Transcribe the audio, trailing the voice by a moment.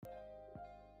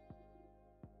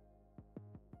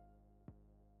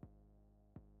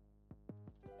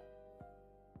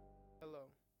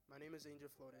is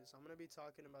Angel Flores. I'm going to be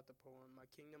talking about the poem My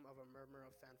Kingdom of a Murmur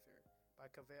of Fanfare by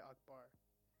Kaveh Akbar.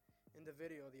 In the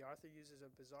video, the author uses a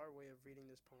bizarre way of reading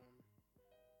this poem,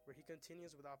 where he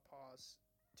continues without pause,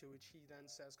 to which he then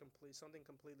says something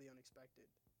completely unexpected.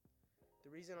 The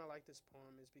reason I like this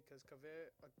poem is because Kaveh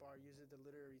Akbar uses the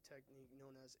literary technique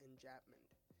known as enjambment.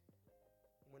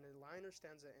 When a line or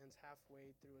stanza ends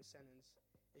halfway through a sentence,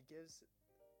 it gives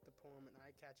the poem an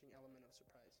eye-catching element of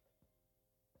surprise.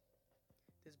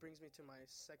 This brings me to my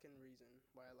second reason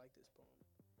why I like this poem.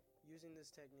 Using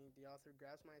this technique, the author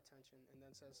grabs my attention and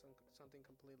then says something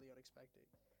completely unexpected.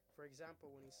 For example,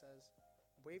 when he says,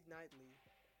 "Wave nightly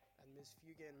at Miss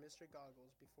Fugue and Mr.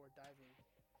 Goggles before diving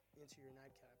into your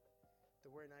nightcap."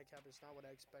 The word nightcap is not what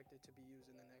I expected to be used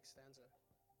in the next stanza.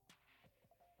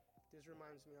 This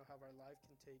reminds me of how our life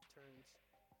can take turns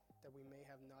that we may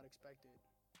have not expected.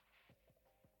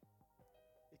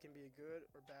 It can be a good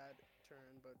or bad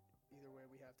turn, but either way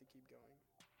we have to keep going.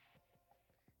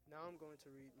 Now I'm going to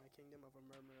read My Kingdom of a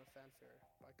Murmur of Fanfare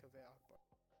by Kaveh Akbar.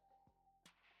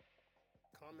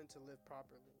 Common to live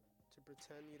properly, to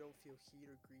pretend you don't feel heat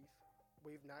or grief.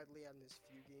 Wave nightly at Miss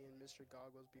Fugue and Mr.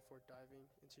 Goggles before diving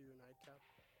into your nightcap.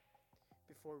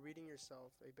 Before reading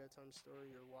yourself a bedtime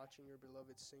story or watching your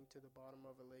beloved sink to the bottom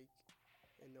of a lake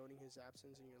and noting his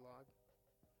absence in your log.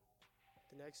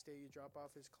 The next day you drop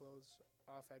off his clothes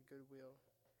off at Goodwill,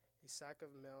 a sack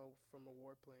of mail from a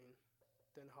warplane,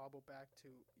 then hobble back to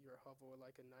your hovel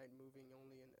like a night moving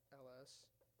only in LS.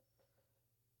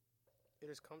 It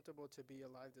is comfortable to be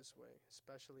alive this way,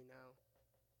 especially now,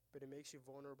 but it makes you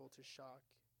vulnerable to shock.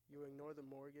 You ignore the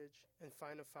mortgage and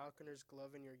find a falconer's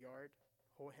glove in your yard,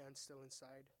 whole hand still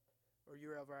inside, or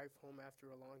you arrive home after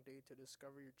a long day to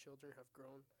discover your children have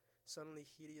grown, suddenly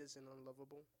hideous and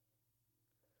unlovable.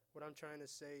 What I'm trying to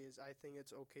say is I think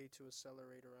it's okay to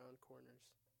accelerate around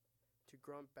corners, to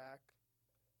grunt back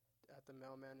at the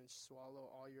mailman and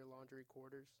swallow all your laundry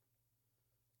quarters.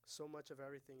 So much of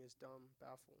everything is dumb,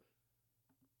 baffled.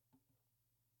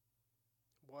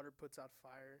 Water puts out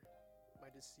fire. My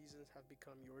diseases have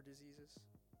become your diseases.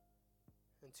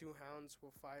 And two hounds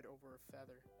will fight over a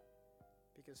feather,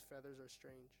 because feathers are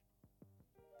strange.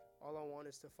 All I want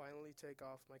is to finally take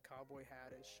off my cowboy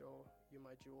hat and show you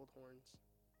my jeweled horns.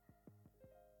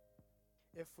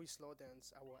 If we slow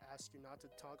dance, I will ask you not to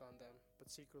tug on them, but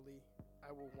secretly,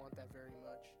 I will want that very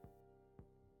much.